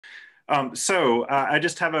I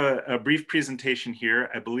just have a brief presentation here.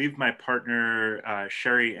 I believe my partner,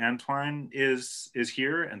 Sherry Antoine is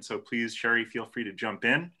here. And so please, Sherry, feel free to jump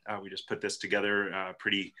in. We just put this together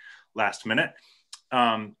pretty last minute.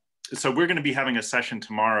 So we're gonna be having a session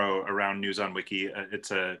tomorrow around News on Wiki.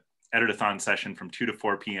 It's a edit-a-thon session from 2 to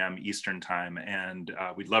 4 p.m. Eastern time. And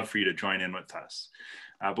we'd love for you to join in with us.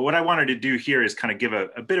 But what I wanted to do here is kind of give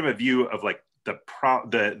a bit of a view of like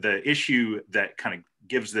the issue that kind of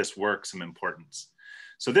gives this work some importance.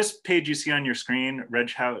 So this page you see on your screen, Red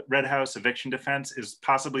House Eviction Defense, is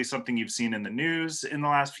possibly something you've seen in the news in the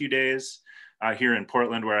last few days. Here in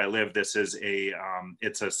Portland, where I live, this is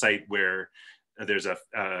it's a site where there's a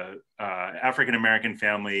African-American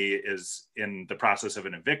family is in the process of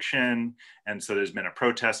an eviction. And so there's been a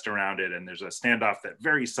protest around it, and there's a standoff that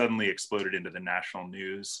very suddenly exploded into the national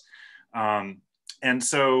news. And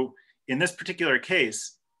so in this particular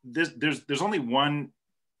case, there's only one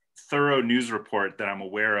thorough news report that I'm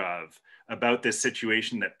aware of about this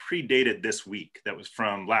situation that predated this week, that was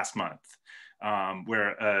from last month,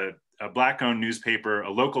 where a Black-owned newspaper, a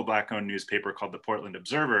local Black-owned newspaper called the Portland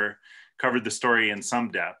Observer, covered the story in some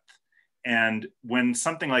depth. And when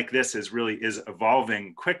something like this is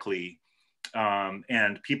evolving quickly,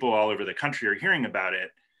 and people all over the country are hearing about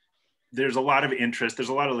it, there's a lot of interest, there's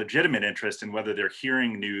a lot of legitimate interest in whether they're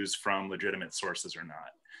hearing news from legitimate sources or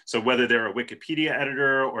not. So whether they're a Wikipedia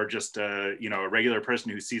editor or just a regular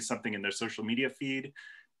person who sees something in their social media feed,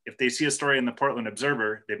 if they see a story in the Portland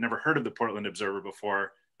Observer, they've never heard of the Portland Observer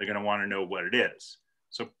before, they're gonna wanna know what it is.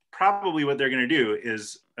 So probably what they're gonna do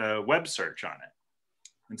is a web search on it.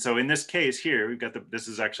 And so in this case here, we've got this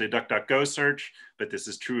is actually a DuckDuckGo search, but this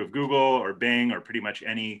is true of Google or Bing or pretty much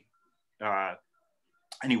any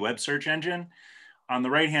web search engine. On the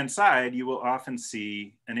right-hand side, you will often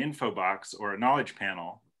see an info box or a knowledge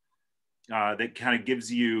panel that kind of gives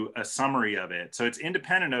you a summary of it. So it's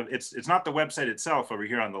independent of, it's not the website itself over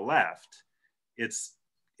here on the left. It's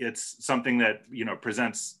something that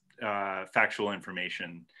presents factual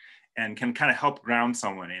information and can kind of help ground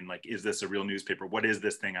someone in like, is this a real newspaper? What is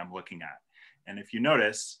this thing I'm looking at? And if you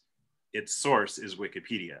notice, its source is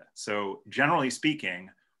Wikipedia. So generally speaking,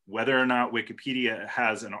 whether or not Wikipedia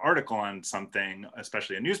has an article on something,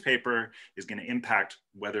 especially a newspaper, is going to impact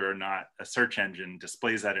whether or not a search engine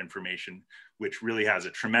displays that information, which really has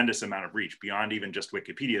a tremendous amount of reach beyond even just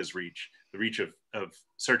Wikipedia's reach. The reach of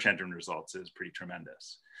search engine results is pretty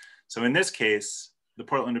tremendous. So in this case, the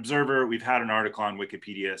Portland Observer, we've had an article on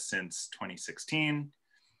Wikipedia since 2016.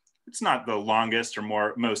 It's not the longest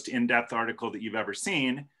or most in-depth article that you've ever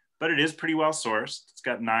seen, but it is pretty well sourced. It's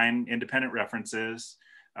got 9 independent references.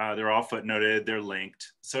 They're all footnoted, they're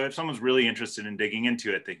linked. So if someone's really interested in digging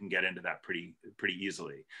into it, they can get into that pretty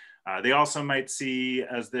easily. They also might see,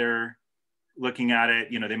 as they're looking at it,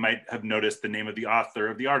 they might have noticed the name of the author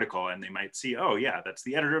of the article, and they might see, oh yeah, that's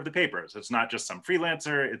the editor of the paper. So it's not just some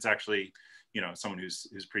freelancer, it's actually someone who's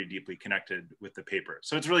pretty deeply connected with the paper.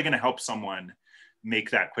 So it's really gonna help someone make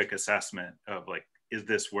that quick assessment of like, is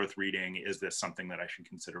this worth reading? Is this something that I should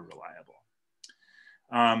consider reliable?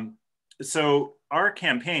 So our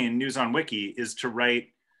campaign, News on Wiki, is to write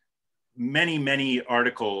many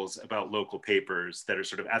articles about local papers that are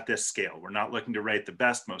sort of at this scale. We're not looking to write the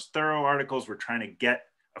best, most thorough articles. We're trying to get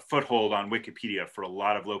a foothold on Wikipedia for a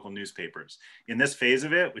lot of local newspapers. In this phase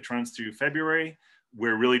of it, which runs through February,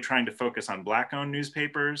 we're really trying to focus on Black-owned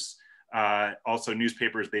newspapers, also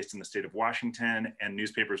newspapers based in the state of Washington, and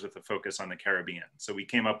newspapers with a focus on the Caribbean. So we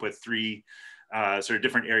came up with 3 sort of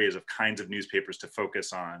different areas of kinds of newspapers to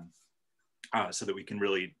focus on, so that we can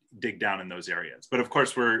really dig down in those areas. But of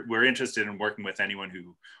course, we're interested in working with anyone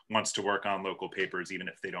who wants to work on local papers, even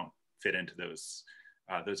if they don't fit into those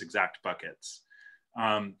exact buckets.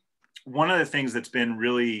 One of the things that's been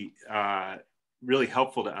really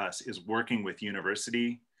helpful to us is working with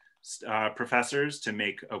university professors to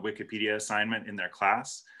make a Wikipedia assignment in their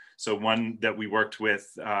class. So one that we worked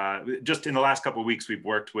with, just in the last couple of weeks, we've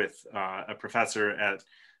worked with a professor at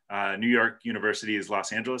New York University's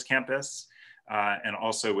Los Angeles campus, and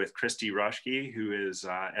also with Christy Roschke, who is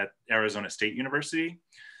at Arizona State University.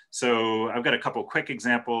 So I've got a couple quick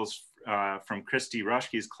examples from Christy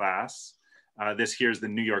Roschke's class. This here is the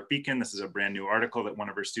New York Beacon. This is a brand new article that one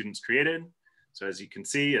of her students created. So as you can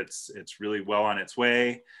see, it's really well on its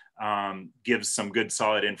way, gives some good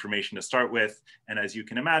solid information to start with. And as you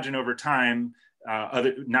can imagine, over time,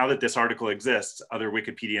 now that this article exists, other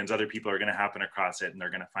Wikipedians, other people are going to happen across it, and they're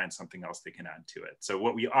going to find something else they can add to it. So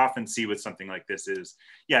what we often see with something like this is,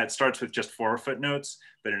 yeah, it starts with just 4 footnotes,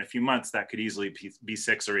 but in a few months that could easily be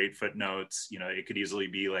 6 or 8 footnotes. It could easily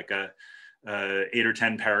be like a 8 or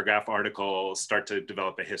 10 paragraph article, start to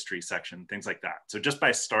develop a history section, things like that. So just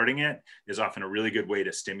by starting it is often a really good way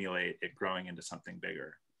to stimulate it growing into something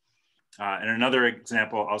bigger. And another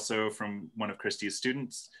example also from one of Christie's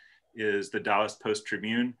students is the Dallas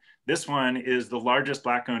Post-Tribune. This one is the largest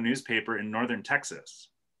Black-owned newspaper in northern Texas.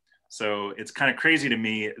 So it's kind of crazy to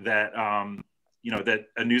me that, that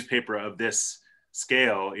a newspaper of this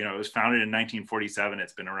scale, it was founded in 1947.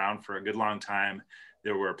 It's been around for a good long time.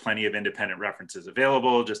 There were plenty of independent references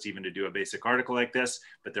available, just even to do a basic article like this,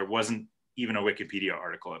 but there wasn't even a Wikipedia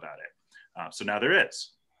article about it. So now there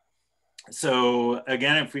is. So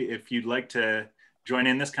again, if you'd like to join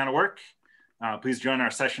in this kind of work, please join our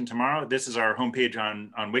session tomorrow. This is our homepage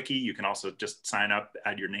on Wiki. You can also just sign up,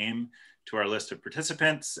 add your name to our list of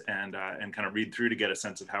participants, and kind of read through to get a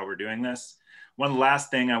sense of how we're doing this. One last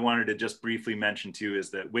thing I wanted to just briefly mention too is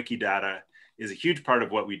that Wikidata is a huge part of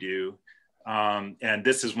what we do. And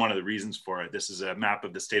this is one of the reasons for it. This is a map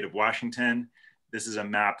of the state of Washington. This is a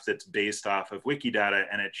map that's based off of Wikidata,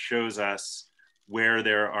 and it shows us where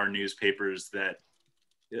there are newspapers that,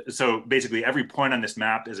 so basically every point on this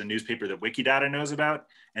map is a newspaper that Wikidata knows about,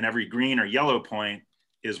 and every green or yellow point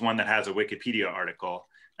is one that has a Wikipedia article.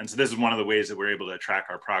 And so this is one of the ways that we're able to track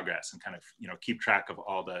our progress and kind of, keep track of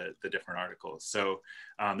all the different articles. So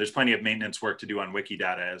there's plenty of maintenance work to do on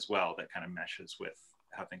Wikidata as well that kind of meshes with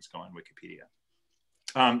how things go on Wikipedia.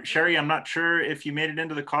 Sherry, I'm not sure if you made it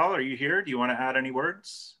into the call. Are you here? Do you want to add any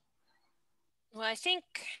words? Well, I think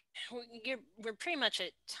we're pretty much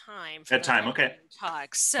at time. At time, okay.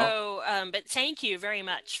 Talk. So, but thank you very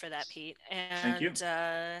much for that, Pete. And thank you.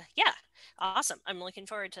 Yeah, awesome. I'm looking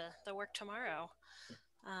forward to the work tomorrow.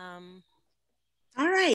 All right.